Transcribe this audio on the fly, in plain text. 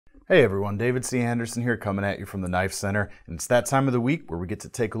Hey everyone, David C. Anderson here coming at you from the Knife Center, and it's that time of the week where we get to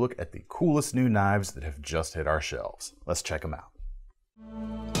take a look at the coolest new knives that have just hit our shelves. Let's check them out.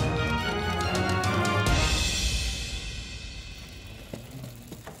 All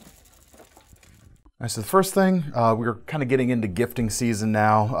right, so the first thing, we're kind of getting into gifting season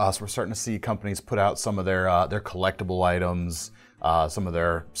now, so we're starting to see companies put out some of their collectible items, some of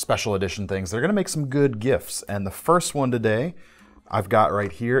their special edition things. They're going to make some good gifts, and the first one today I've got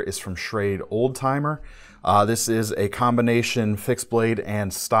right here is from Schrade Oldtimer. This is a combination fixed blade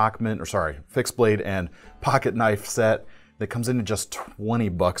and fixed blade and pocket knife set that comes in at just 20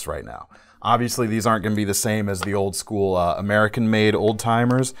 bucks right now. Obviously, these aren't going to be the same as the old school American-made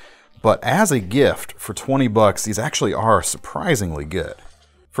Oldtimers, but as a gift for 20 bucks, these actually are surprisingly good.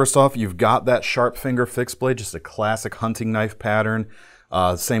 First off, you've got that sharp finger fixed blade, just a classic hunting knife pattern.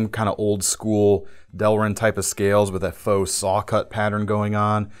 Same kind of old school Delrin type of scales with that faux saw cut pattern going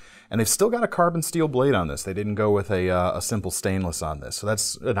on. And they've still got a carbon steel blade on this. They didn't go with a simple stainless on this. So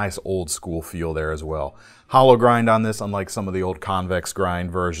that's a nice old school feel there as well. Hollow grind on this, unlike some of the old convex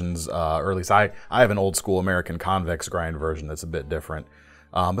grind versions, or at least I have an old school American convex grind version that's a bit different.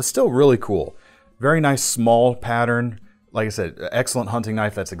 But still really cool. Very nice small pattern. Like I said, excellent hunting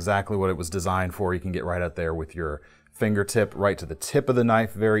knife. That's exactly what it was designed for. You can get right up there with your fingertip right to the tip of the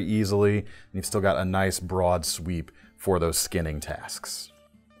knife very easily. And you've still got a nice broad sweep for those skinning tasks.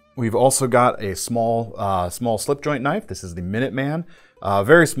 We've also got a small slip joint knife. This is the Minuteman.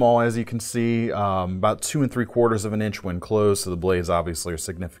 Very small, as you can see, about 2 3/4 of an inch when closed. So the blades obviously are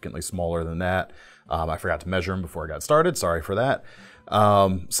significantly smaller than that. I forgot to measure them before I got started. Sorry for that.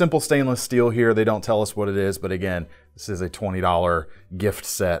 Simple stainless steel here. They don't tell us what it is, but again, this is a $20 gift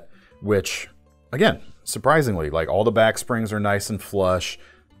set, which, again, surprisingly, like all the back springs are nice and flush.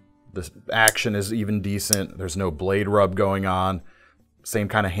 The action is even decent. There's no blade rub going on. Same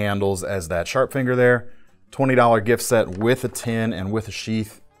kind of handles as that sharp finger there. $20 gift set with a tin and with a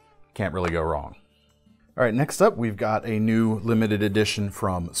sheath. Can't really go wrong. All right, next up, we've got a new limited edition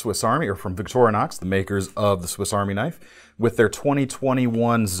from Swiss Army, or from Victorinox, the makers of the Swiss Army knife, with their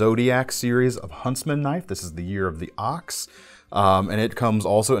 2021 Zodiac series of Huntsman knife. This is the year of the ox. And it comes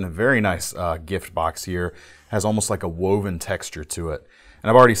also in a very nice gift box here. Has almost like a woven texture to it. And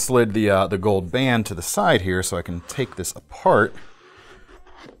I've already slid the gold band to the side here so I can take this apart.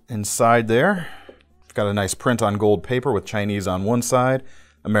 Inside there, it's got a nice print on gold paper with Chinese on one side,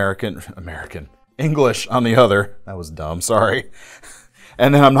 English on the other. That was dumb, sorry.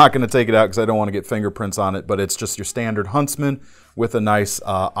 And then I'm not going to take it out because I don't want to get fingerprints on it, but it's just your standard Huntsman with a nice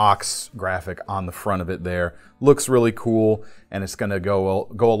ox graphic on the front of it there. Looks really cool, and it's going to go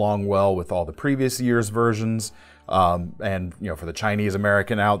along well with all the previous year's versions. And you know, for the Chinese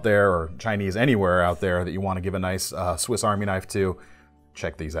American out there, or Chinese anywhere out there that you want to give a nice Swiss Army knife to,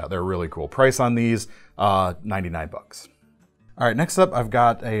 check these out. They're really cool. Price on these, 99 bucks. All right, next up, I've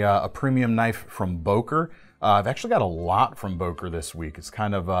got a premium knife from Boker. I've actually got a lot from Boker this week. It's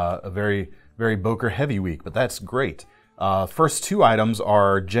kind of a very, very Boker heavy week, but that's great. First two items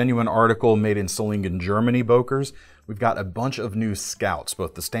are genuine article made in Solingen, Germany Bokers. We've got a bunch of new Scouts,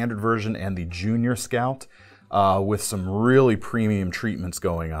 both the standard version and the junior Scout, with some really premium treatments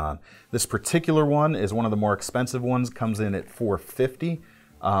going on. This particular one is one of the more expensive ones, comes in at $450,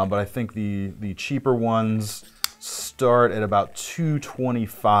 but I think the cheaper ones start at about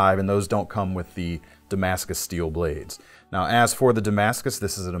 $225, and those don't come with the Damascus steel blades. Now, as for the Damascus,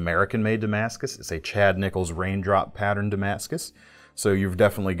 this is an American-made Damascus. It's a Chad Nichols raindrop pattern Damascus. So you've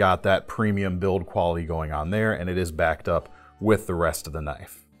definitely got that premium build quality going on there, and it is backed up with the rest of the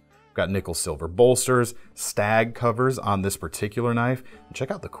knife. Got nickel silver bolsters, stag covers on this particular knife. And check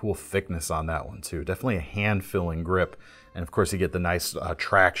out the cool thickness on that one too. Definitely a hand-filling grip. And of course you get the nice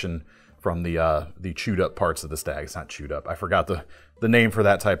traction from the chewed up parts of the stag. It's not chewed up. I forgot the name for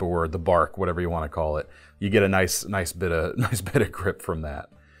that type of word, the bark, whatever you want to call it. You get a nice bit of grip from that.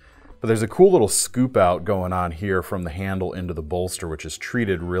 But there's a cool little scoop out going on here from the handle into the bolster, which is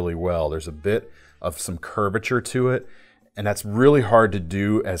treated really well. There's a bit of some curvature to it, and that's really hard to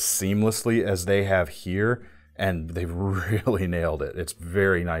do as seamlessly as they have here, and they've really nailed it. It's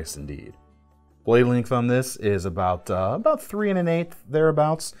very nice indeed. Blade length on this is about 3 1/8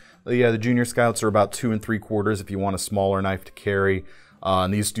 thereabouts. The junior Scouts are about 2 3/4 if you want a smaller knife to carry.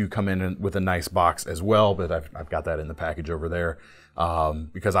 And these do come in with a nice box as well, but I've got that in the package over there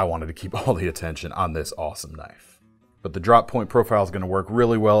because I wanted to keep all the attention on this awesome knife. But the drop point profile is going to work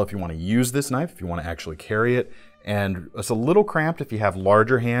really well if you want to use this knife, if you want to actually carry it. And it's a little cramped if you have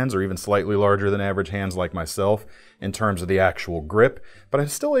larger hands or even slightly larger than average hands like myself in terms of the actual grip. But I'm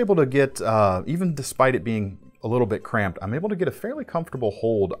still able to get, even despite it being a little bit cramped, I'm able to get a fairly comfortable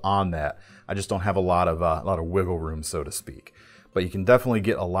hold on that. I just don't have a lot of wiggle room, so to speak. But you can definitely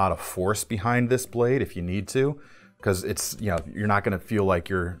get a lot of force behind this blade if you need to, because it's, you know, you're not going to feel like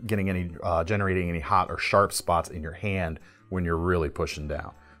you're getting any generating any hot or sharp spots in your hand when you're really pushing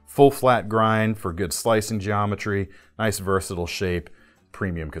down. Full flat grind for good slicing geometry, nice versatile shape,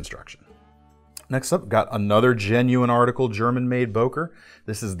 premium construction. Next up, got another genuine article, German-made Boker.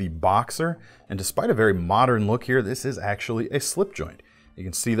 This is the Boxer, and despite a very modern look here, this is actually a slip joint. You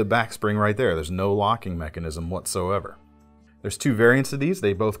can see the back spring right there. There's no locking mechanism whatsoever. There's two variants of these.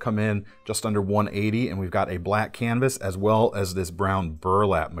 They both come in just under $180, and we've got a black canvas as well as this brown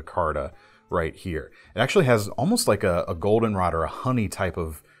burlap micarta right here. It actually has almost like a goldenrod or a honey type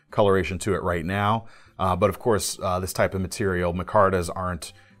of coloration to it right now, but of course this type of material, micartas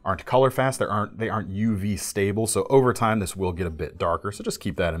aren't color fast. They aren't UV stable, so over time this will get a bit darker. So just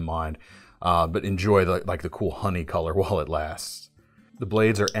keep that in mind, but enjoy the cool honey color while it lasts. The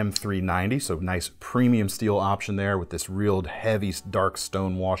blades are M390, so nice premium steel option there with this real heavy, dark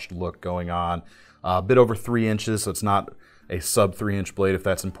stone-washed look going on. A bit over 3 inches, so it's not a sub 3-inch blade if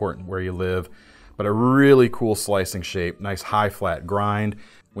that's important where you live. But a really cool slicing shape, nice high flat grind.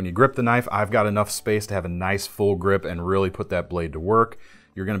 When you grip the knife, I've got enough space to have a nice full grip and really put that blade to work.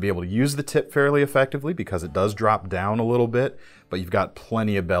 You're going to be able to use the tip fairly effectively because it does drop down a little bit, but you've got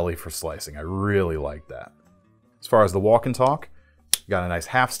plenty of belly for slicing. I really like that. As far as the walk and talk, got a nice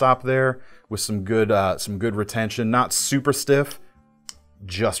half stop there with some good retention. Not super stiff,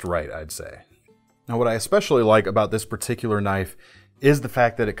 just right, I'd say. Now, what I especially like about this particular knife is the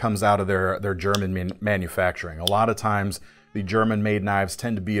fact that it comes out of their German manufacturing. A lot of times, the German-made knives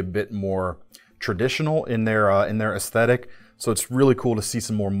tend to be a bit more traditional in their aesthetic. So it's really cool to see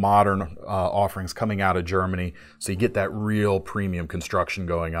some more modern offerings coming out of Germany. So you get that real premium construction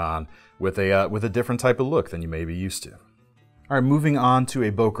going on with a different type of look than you may be used to. All right, moving on to a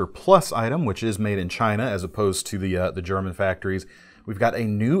Boker Plus item, which is made in China as opposed to the German factories. We've got a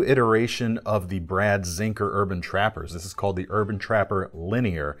new iteration of the Brad Zinker Urban Trappers. This is called the Urban Trapper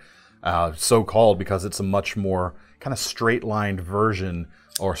Linear, so called because it's a much more kind of straight-lined version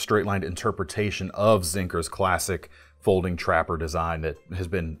or straight-lined interpretation of Zinker's classic folding trapper design that has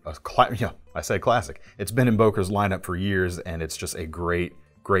been I say classic. It's been in Boker's lineup for years, and it's just a great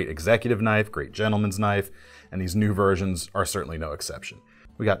executive knife, great gentleman's knife, and these new versions are certainly no exception.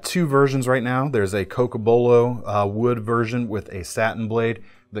 We got two versions right now. There's a Cocobolo wood version with a satin blade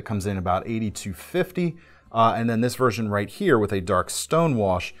that comes in about $82.50, and then this version right here with a dark stone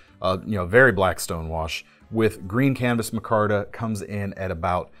wash, very black stone wash with green canvas micarta comes in at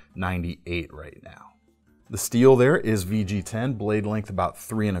about $98 right now. The steel there is VG10, blade length about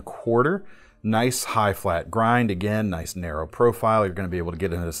 3 1/4. Nice high flat grind, again, nice narrow profile. You're going to be able to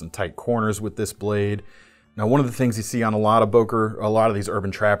get into some tight corners with this blade. Now, one of the things you see on a lot of these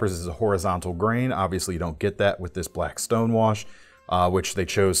Urban Trappers is a horizontal grain. Obviously, you don't get that with this black stone wash, which they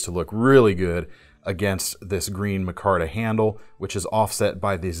chose to look really good against this green micarta handle, which is offset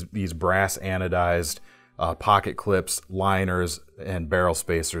by these brass anodized pocket clips, liners, and barrel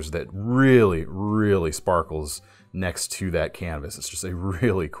spacers that really sparkles next to that canvas. It's just a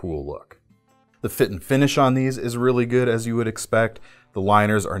really cool look. The fit and finish on these is really good, as you would expect. The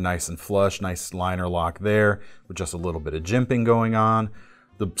liners are nice and flush, nice liner lock there with just a little bit of jimping going on.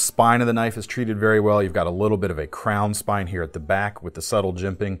 The spine of the knife is treated very well. You've got a little bit of a crown spine here at the back with the subtle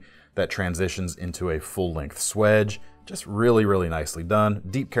jimping that transitions into a full-length swedge. Just really nicely done.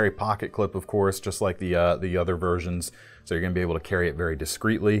 Deep carry pocket clip, of course, just like the other versions. So you're going to be able to carry it very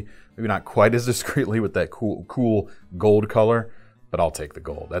discreetly. Maybe not quite as discreetly with that cool gold color, but I'll take the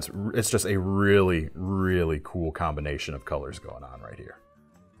gold. It's just a really cool combination of colors going on right here.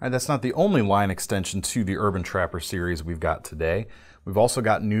 All right, that's not the only line extension to the Urban Trapper series we've got today. We've also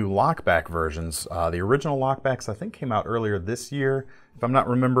got new lockback versions. The original lockbacks, I think, came out earlier this year. If I'm not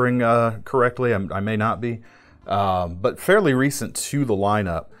remembering correctly, I may not be. But fairly recent to the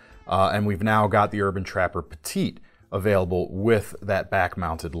lineup. And we've now got the Urban Trapper Petite available with that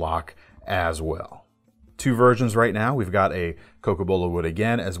back-mounted lock as well. Two versions right now. We've got a Cocobolo wood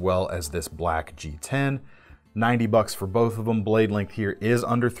again, as well as this black G10. $90 for both of them. Blade length here is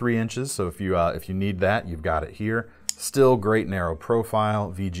under 3 inches, so if you need that, you've got it here. Still great narrow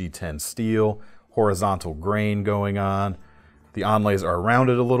profile, VG10 steel, horizontal grain going on. The onlays are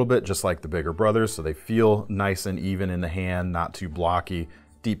rounded a little bit, just like the bigger brothers, so they feel nice and even in the hand, not too blocky.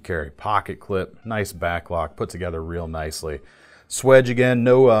 Deep carry pocket clip, nice backlock, put together real nicely. Swedge again,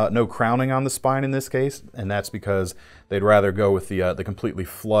 no crowning on the spine in this case, and that's because they'd rather go with the completely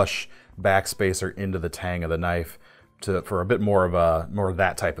flush back spacer into the tang of the knife. for a bit more of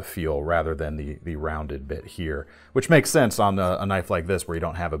that type of feel rather than the rounded bit here, which makes sense on a knife like this where you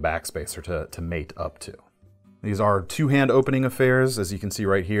don't have a backspacer to mate up to. These are two-hand opening affairs, as you can see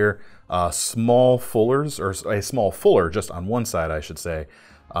right here. Small fullers, or a small fuller just on one side, I should say.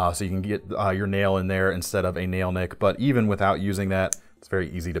 So you can get your nail in there instead of a nail nick, but even without using that, it's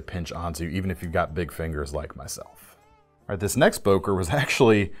very easy to pinch onto, even if you've got big fingers like myself. All right, this next Boker was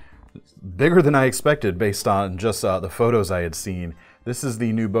actually bigger than I expected based on just the photos I had seen. This is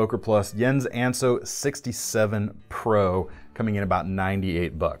the new Boker Plus Jens Anso 67 Pro, coming in about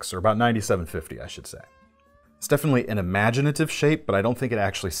 98 bucks, or about 97.50, I should say. It's definitely an imaginative shape, but I don't think it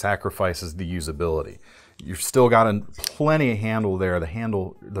actually sacrifices the usability. You've still got plenty of handle there.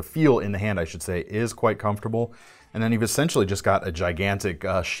 The feel in the hand, I should say, is quite comfortable. And then you've essentially just got a gigantic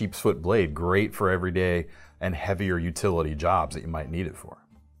sheep's foot blade, great for everyday and heavier utility jobs that you might need it for.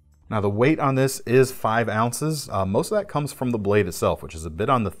 Now the weight on this is 5 ounces. Most of that comes from the blade itself, which is a bit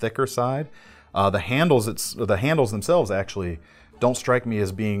on the thicker side. The handles themselves actually don't strike me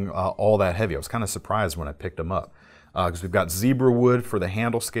as being all that heavy. I was kind of surprised when I picked them up. Because we've got zebra wood for the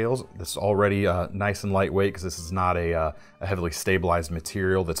handle scales. This is already nice and lightweight because this is not a heavily stabilized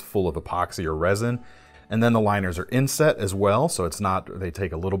material that's full of epoxy or resin. And then the liners are inset as well, so it's not, they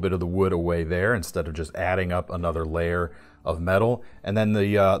take a little bit of the wood away there instead of just adding up another layer of metal. And then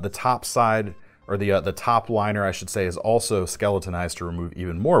the top side, or the top liner, I should say, is also skeletonized to remove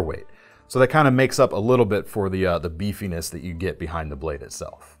even more weight. So that kind of makes up a little bit for the beefiness that you get behind the blade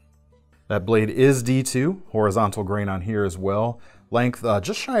itself. That blade is D2, horizontal grain on here as well. Length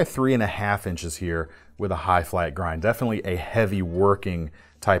just shy of 3.5 inches here with a high flat grind. Definitely a heavy working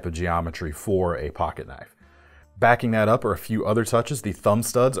type of geometry for a pocket knife. Backing that up are a few other touches. The thumb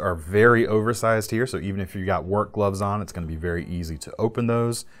studs are very oversized here, so even if you got work gloves on, it's going to be very easy to open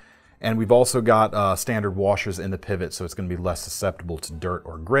those. And we've also got standard washers in the pivot, so it's going to be less susceptible to dirt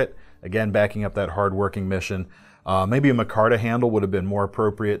or grit. Again, backing up that hard working mission. Maybe a micarta handle would have been more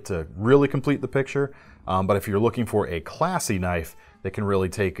appropriate to really complete the picture. But if you're looking for a classy knife that can really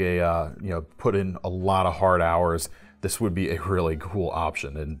take put in a lot of hard hours, this would be a really cool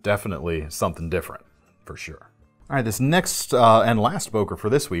option and definitely something different for sure. All right, this next and last Boker for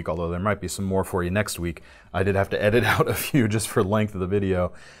this week, although there might be some more for you next week. I did have to edit out a few just for length of the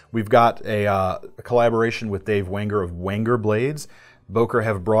video. We've got a collaboration with Dave Wenger of Wenger Blades. Boker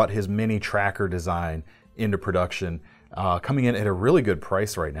have brought his mini tracker design into production, coming in at a really good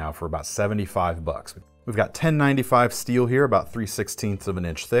price right now for about 75 bucks. We've got 1095 steel here, about 3/16 of an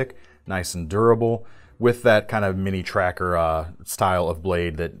inch thick, nice and durable, with that kind of mini tracker style of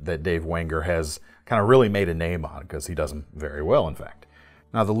blade that Dave Wenger has kind of really made a name on, because he does them very well, in fact.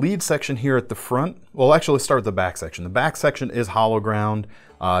 Now the lead section here at the front, well actually let's start with the back section. The back section is hollow ground.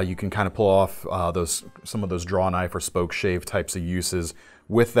 You can kind of pull off some of those draw knife or spoke shave types of uses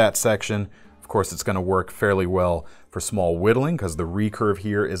with that section. Of course, it's going to work fairly well for small whittling because the recurve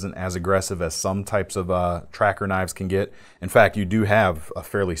here isn't as aggressive as some types of tracker knives can get. In fact, you do have a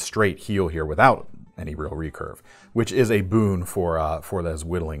fairly straight heel here without any real recurve, which is a boon for those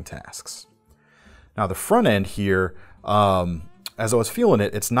whittling tasks. Now the front end here, as I was feeling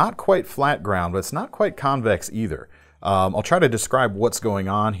it, it's not quite flat ground, but it's not quite convex either. I'll try to describe what's going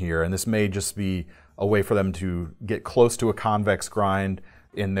on here, and this may just be a way for them to get close to a convex grind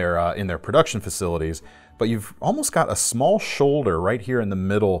in their production facilities. But you've almost got a small shoulder right here in the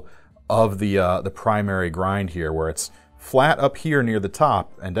middle of the primary grind here, where it's flat up here near the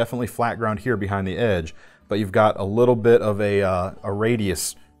top and definitely flat ground here behind the edge, but you've got a little bit of a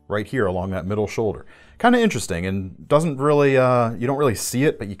radius right here along that middle shoulder. Kind of interesting, and doesn't really you don't really see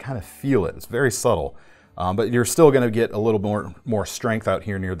it, but you kind of feel it. It's very subtle, but you're still going to get a little more strength out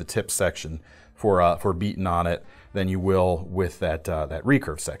here near the tip section for beating on it than you will with that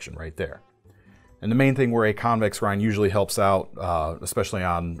recurve section right there. And the main thing where a convex grind usually helps out, especially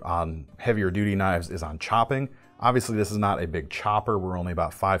on heavier duty knives, is on chopping. Obviously this is not a big chopper. We're only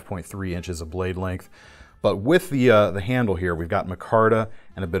about 5.3 inches of blade length. But with the handle here, we've got micarta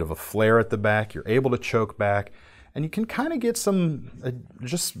and a bit of a flare at the back. You're able to choke back, and you can kind of get some,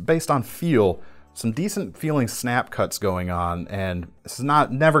 just based on feel, some decent feeling snap cuts going on. And this is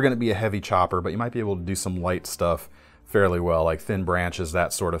never going to be a heavy chopper, but you might be able to do some light stuff fairly well, like thin branches,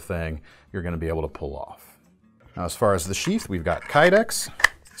 that sort of thing, you're going to be able to pull off. Now as far as the sheath, we've got Kydex,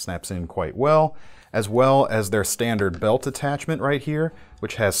 snaps in quite well as their standard belt attachment right here,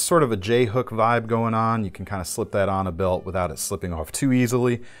 which has sort of a J-hook vibe going on. You can kind of slip that on a belt without it slipping off too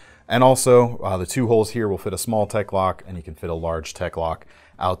easily. And also, the 2 holes here will fit a small tech lock, and you can fit a large tech lock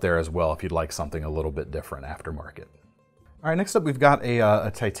out there as well if you'd like something a little bit different aftermarket. All right, next up we've got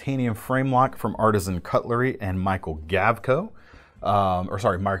a titanium frame lock from Artisan Cutlery and Michael Gavko.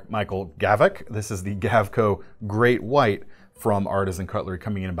 Michael Gavik. This is the Gavko Great White from Artisan Cutlery,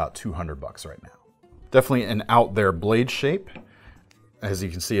 coming in about 200 bucks right now. Definitely an out there blade shape. As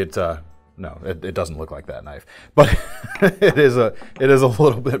you can see, it doesn't look like that knife, but it is a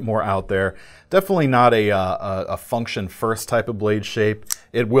little bit more out there. Definitely not a function first type of blade shape.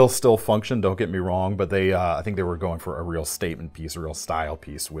 It will still function, don't get me wrong, but I think they were going for a real statement piece, a real style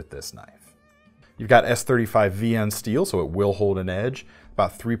piece with this knife. You've got S35 VN steel, so it will hold an edge,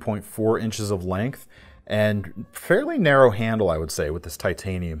 about 3.4 inches of length, and fairly narrow handle, I would say, with this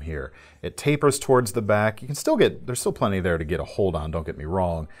titanium here. It tapers towards the back. You can still there's still plenty there to get a hold on, don't get me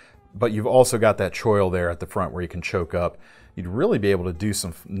wrong, but you've also got that choil there at the front where you can choke up. You'd really be able to do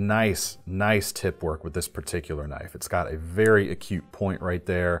some nice tip work with this particular knife. It's got a very acute point right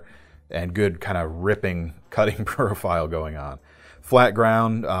there and good kind of ripping, cutting profile going on. Flat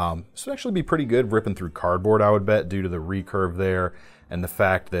ground, this would actually be pretty good ripping through cardboard, I would bet, due to the recurve there and the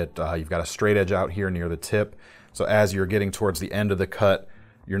fact that you've got a straight edge out here near the tip. So as you're getting towards the end of the cut,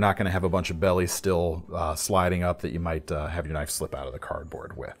 you're not going to have a bunch of belly still sliding up that you might have your knife slip out of the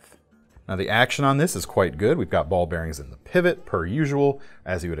cardboard with. Now the action on this is quite good. We've got ball bearings in the pivot per usual,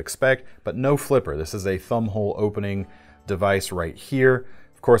 as you would expect, but no flipper. This is a thumb hole opening device right here.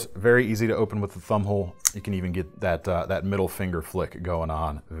 Of course, very easy to open with the thumb hole. You can even get that middle finger flick going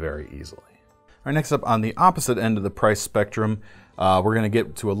on very easily. All right, next up on the opposite end of the price spectrum, we're going to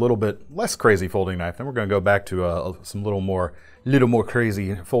get to a little bit less crazy folding knife. Then we're going to go back to some little more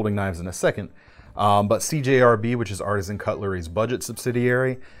crazy folding knives in a second. But CJRB, which is Artisan Cutlery's budget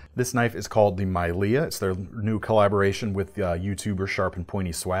subsidiary, this knife is called the Mylea. It's their new collaboration with YouTuber Sharp and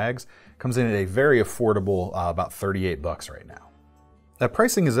Pointy Swags. Comes in at a very affordable, about 38 bucks right now. That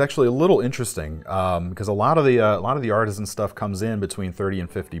pricing is actually a little interesting because a lot of the Artisan stuff comes in between 30 and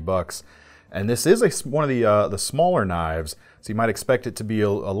 50 bucks, and this is one of the smaller knives, so you might expect it to be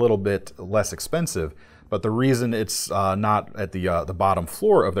a little bit less expensive. But the reason it's not at the bottom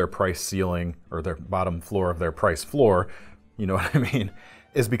floor of their price ceiling, or their bottom floor of their price floor, you know what I mean,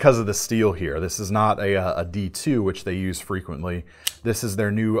 is because of the steel here. This is not a D2, which they use frequently. This is their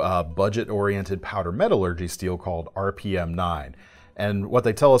new budget-oriented powder metallurgy steel called RPM 9. And what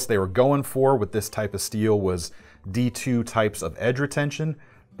they tell us they were going for with this type of steel was D2 types of edge retention,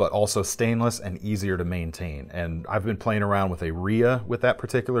 but also stainless and easier to maintain. And I've been playing around with a RIA with that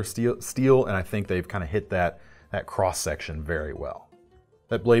particular steel, and I think they've kind of hit that cross-section very well.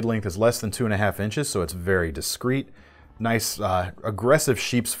 That blade length is less than 2.5 inches, so it's very discreet. Nice aggressive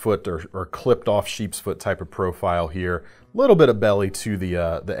sheep's foot or clipped off sheep's foot type of profile here. A little bit of belly to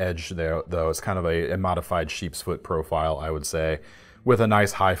the edge there, though. It's kind of a modified sheep's foot profile, I would say, with a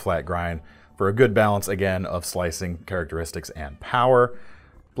nice high flat grind for a good balance, again, of slicing characteristics and power.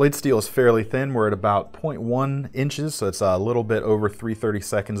 Blade steel is fairly thin. We're at about 0.1 inches, so it's a little bit over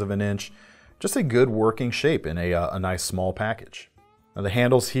 3/32 of an inch. Just a good working shape in a nice small package. Now the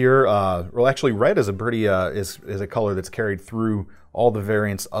handles here, well, actually red is a pretty is a color that's carried through all the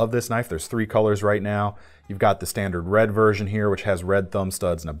variants of this knife. There's 3 colors right now. You've got the standard red version here, which has red thumb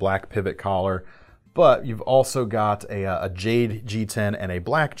studs and a black pivot collar. But you've also got a jade G10 and a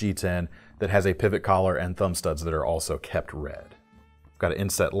black G10 that has a pivot collar and thumb studs that are also kept red. Got an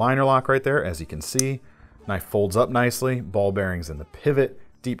inset liner lock right there, as you can see. Knife folds up nicely, ball bearings in the pivot,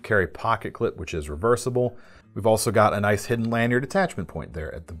 deep carry pocket clip, which is reversible. We've also got a nice hidden lanyard attachment point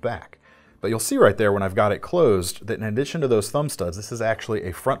there at the back. But you'll see right there when I've got it closed that in addition to those thumb studs, this is actually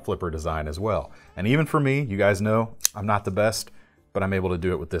a front flipper design as well. And even for me, you guys know I'm not the best, but I'm able to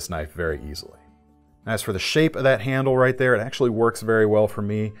do it with this knife very easily. As for the shape of that handle right there, it actually works very well for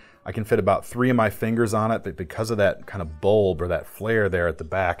me. I can fit about 3 of my fingers on it, but because of that kind of bulb or that flare there at the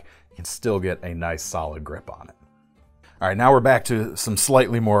back, you can still get a nice solid grip on it. All right, now we're back to some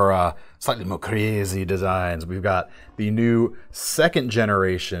slightly more crazy designs. We've got the new 2nd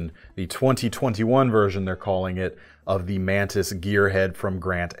generation, the 2021 version, they're calling it, of the Mantis gearhead from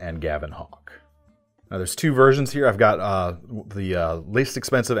Grant and Gavin Hawk. Now there's 2 versions here. I've got the least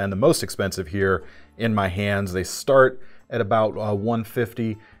expensive and the most expensive here in my hands. They start at about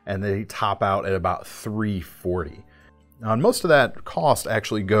 $150 and they top out at about $340. Now, and most of that cost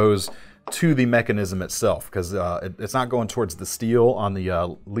actually goes to the mechanism itself, because it's not going towards the steel on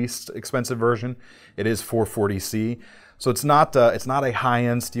the least expensive version. It is 440C, so it's not a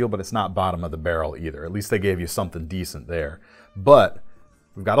high-end steel, but it's not bottom of the barrel either. At least they gave you something decent there. But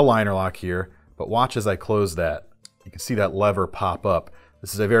we've got a liner lock here, but watch as I close that. You can see that lever pop up.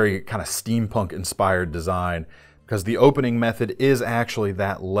 This is a very kind of steampunk-inspired design, because the opening method is actually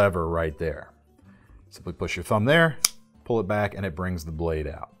that lever right there. Simply push your thumb there, pull it back, and it brings the blade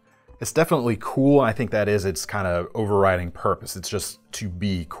out. It's definitely cool, and I think that is its kind of overriding purpose. It's just to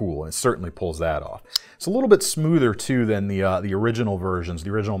be cool, and it certainly pulls that off. It's a little bit smoother too than the original versions, the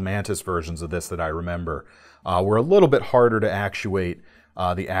original Mantis versions of this that I remember. Were a little bit harder to actuate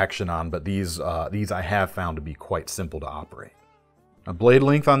the action on, but these I have found to be quite simple to operate. Now, blade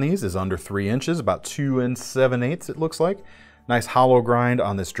length on these is under 3 inches, about 2 7/8 it looks like. Nice hollow grind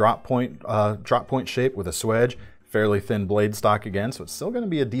on this drop point shape with a swedge. Fairly thin blade stock again, so it's still going to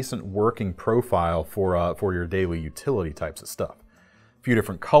be a decent working profile for your daily utility types of stuff. A few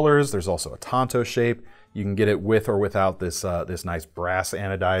different colors. There's also a Tonto shape. You can get it with or without this nice brass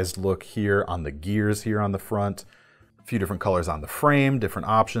anodized look here on the gears here on the front. A few different colors on the frame, different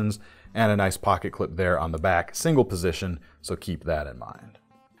options, and a nice pocket clip there on the back, single position, so keep that in mind.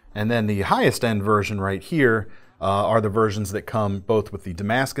 And then the highest end version right here are the versions that come both with the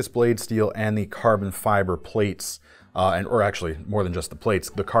Damascus blade steel and the carbon fiber plates, or actually more than just the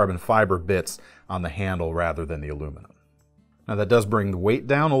plates, the carbon fiber bits on the handle rather than the aluminum. Now that does bring the weight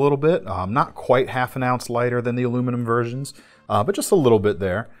down a little bit, not quite half an ounce lighter than the aluminum versions, but just a little bit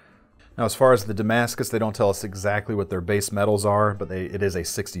there. Now as far as the Damascus, they don't tell us exactly what their base metals are, but it is a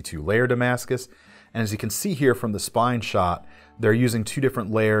 62 layer Damascus. And as you can see here from the spine shot, they're using 2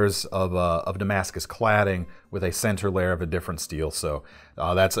 different layers of Damascus cladding with a center layer of a different steel. So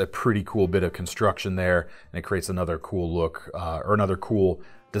that's a pretty cool bit of construction there, and it creates another cool look, or another cool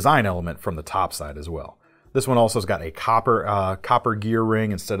design element from the top side as well. This one also has got a copper gear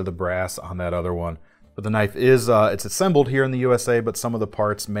ring instead of the brass on that other one. But the knife is, it's assembled here in the USA, but some of the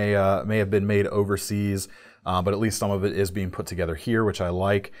parts may have been made overseas, but at least some of it is being put together here, which I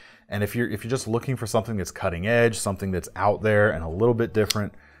like. And if you're just looking for something that's cutting edge, something that's out there and a little bit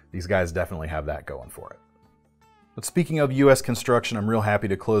different, these guys definitely have that going for it. But speaking of US construction, I'm real happy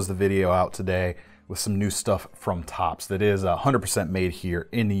to close the video out today with some new stuff from Tops that is 100% made here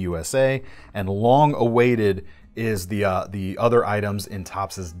in the USA, and long awaited is the other items in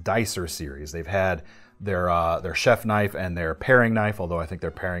Tops' Dicer series. They've had their chef knife and their paring knife, although I think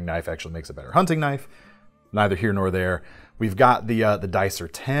their paring knife actually makes a better hunting knife. Neither here nor there. We've got the Dicer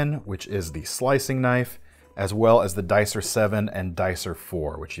 10, which is the slicing knife, as well as the Dicer 7 and Dicer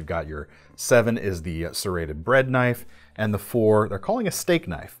 4, which you've got your 7 is the serrated bread knife, and the 4, they're calling a steak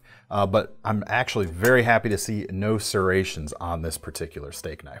knife. But I'm actually very happy to see no serrations on this particular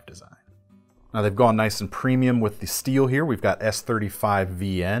steak knife design. Now they've gone nice and premium with the steel here. We've got S35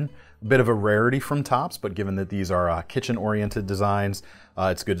 VN, a bit of a rarity from Tops, but given that these are kitchen-oriented designs,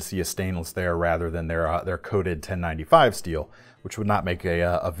 it's good to see a stainless there rather than their coated 1095 steel, which would not make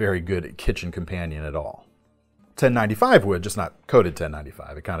a very good kitchen companion at all. 1095 would, just not coated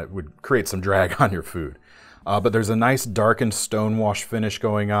 1095. It kind of would create some drag on your food. But there's a nice darkened stonewash finish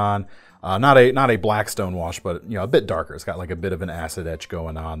going on. Not a black stonewash, but a bit darker. It's got like a bit of an acid etch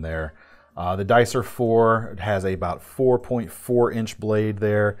going on there. The Dicer 4 has about 4.4 inch blade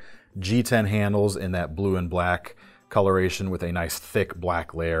there. G10 handles in that blue and black coloration with a nice thick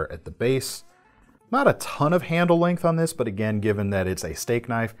black layer at the base. Not a ton of handle length on this, but again, given that it's a steak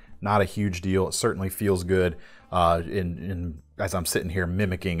knife, not a huge deal. It certainly feels good as I'm sitting here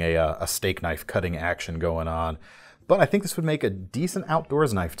mimicking a steak knife cutting action going on. But I think this would make a decent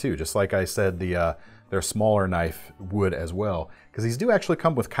outdoors knife too, just like I said their smaller knife would as well, because these do actually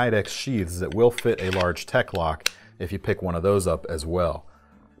come with Kydex sheaths that will fit a large tech lock if you pick one of those up as well.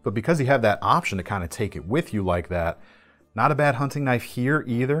 But because you have that option to kind of take it with you like that, not a bad hunting knife here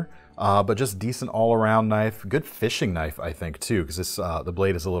either, but just decent all-around knife. Good fishing knife, I think, too, because this the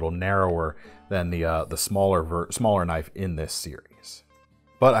blade is a little narrower than the smaller knife in this series.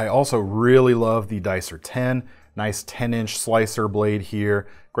 But I also really love the Dicer 10. Nice 10-inch slicer blade here.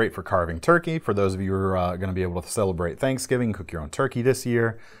 Great for carving turkey. For those of you who are going to be able to celebrate Thanksgiving, cook your own turkey this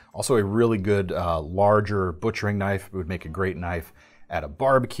year. Also a really good larger butchering knife. It would make a great knife at a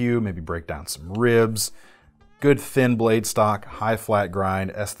barbecue, maybe break down some ribs. Good thin blade stock, high flat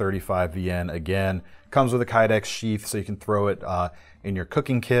grind, S35 VN. Again, comes with a Kydex sheath so you can throw it in your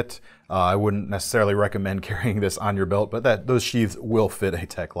cooking kit. I wouldn't necessarily recommend carrying this on your belt, but those sheaths will fit a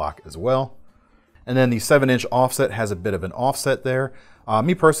tech lock as well. And then the 7-inch offset has a bit of an offset there.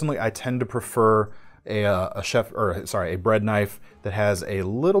 Me personally, I tend to prefer a bread knife that has a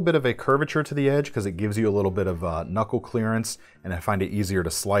little bit of a curvature to the edge because it gives you a little bit of knuckle clearance, and I find it easier to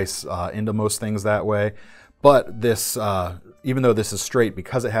slice into most things that way. But this, even though this is straight,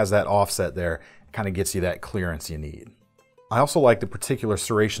 because it has that offset there, it kind of gets you that clearance you need. I also like the particular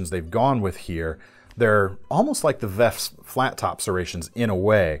serrations they've gone with here. They're almost like the Vef's flat top serrations in a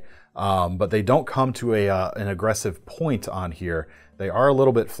way, but they don't come to an aggressive point on here. They are a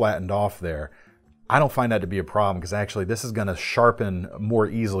little bit flattened off there. I don't find that to be a problem because actually this is going to sharpen more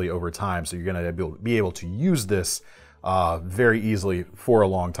easily over time. So you're going to be able to use this very easily for a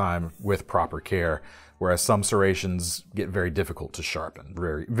long time with proper care, whereas some serrations get very difficult to sharpen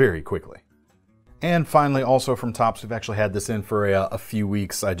very, very quickly. And finally, also from Tops, we've actually had this in for a few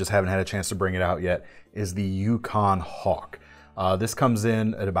weeks. I just haven't had a chance to bring it out yet, is the Yukon Hawk. This comes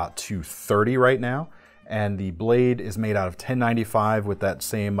in at about $230 right now. And the blade is made out of 1095 with that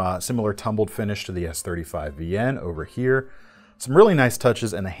same similar tumbled finish to the S35 VN over here. Some really nice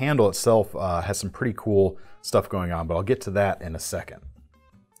touches, and the handle itself has some pretty cool stuff going on, but I'll get to that in a second.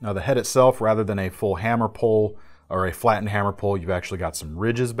 Now the head itself, rather than a full hammer pull or a flattened hammer pull, you've actually got some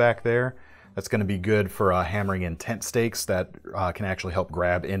ridges back there. That's going to be good for hammering in tent stakes that can actually help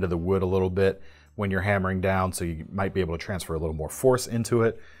grab into the wood a little bit when you're hammering down, so you might be able to transfer a little more force into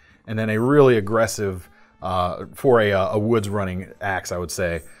it. And then a really aggressive, for a woods running axe, I would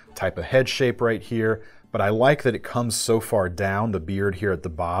say, type of head shape right here. But I like that it comes so far down, the beard here at the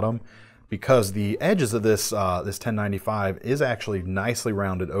bottom, because the edges of this 1095 is actually nicely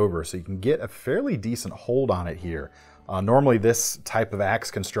rounded over, so you can get a fairly decent hold on it here. Normally this type of axe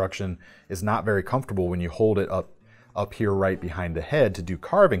construction is not very comfortable when you hold it up here right behind the head to do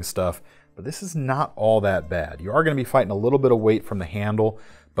carving stuff, but this is not all that bad. You are going to be fighting a little bit of weight from the handle,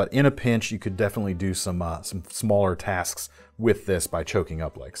 but in a pinch, you could definitely do some smaller tasks with this by choking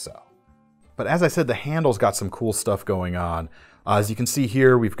up like so. But as I said, the handle's got some cool stuff going on. As you can see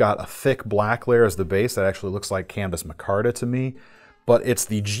here, we've got a thick black layer as the base that actually looks like canvas micarta to me, but it's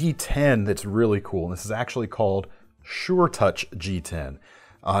the G10 that's really cool. And this is actually called Sure Touch G10.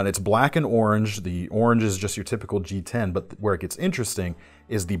 And it's black and orange. The orange is just your typical G10, but where it gets interesting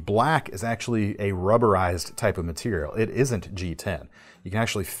is the black is actually a rubberized type of material. It isn't G10. You can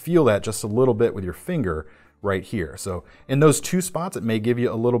actually feel that just a little bit with your finger right here. So in those two spots, it may give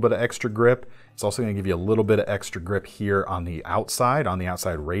you a little bit of extra grip. It's also going to give you a little bit of extra grip here on the outside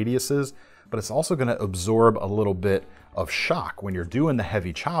radiuses, but it's also going to absorb a little bit of shock when you're doing the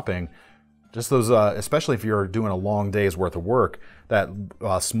heavy chopping. Just those, especially if you're doing a long day's worth of work, that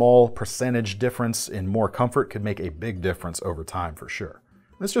small percentage difference in more comfort could make a big difference over time for sure.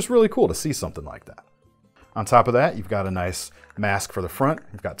 It's just really cool to see something like that. On top of that, you've got a nice mask for the front.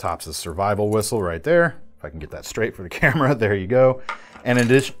 You've got Tops' survival whistle right there. If I can get that straight for the camera, there you go. And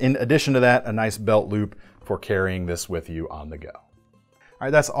in addition to that, a nice belt loop for carrying this with you on the go. All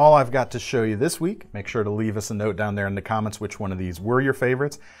right, that's all I've got to show you this week. Make sure to leave us a note down there in the comments which one of these were your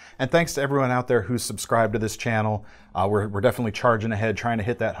favorites. And thanks to everyone out there who's subscribed to this channel. We're definitely charging ahead, trying to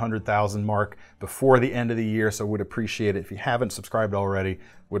hit that 100,000 mark before the end of the year, so would appreciate it. If you haven't subscribed already,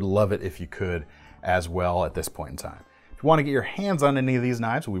 would love it if you could as well at this point in time. If you want to get your hands on any of these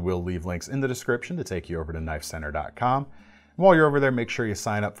knives, we will leave links in the description to take you over to KnifeCenter.com. While you're over there, make sure you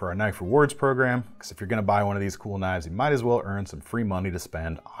sign up for our Knife Rewards program, because if you're going to buy one of these cool knives, you might as well earn some free money to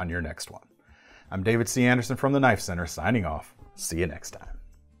spend on your next one. I'm David C. Anderson from the Knife Center, signing off. See you next time.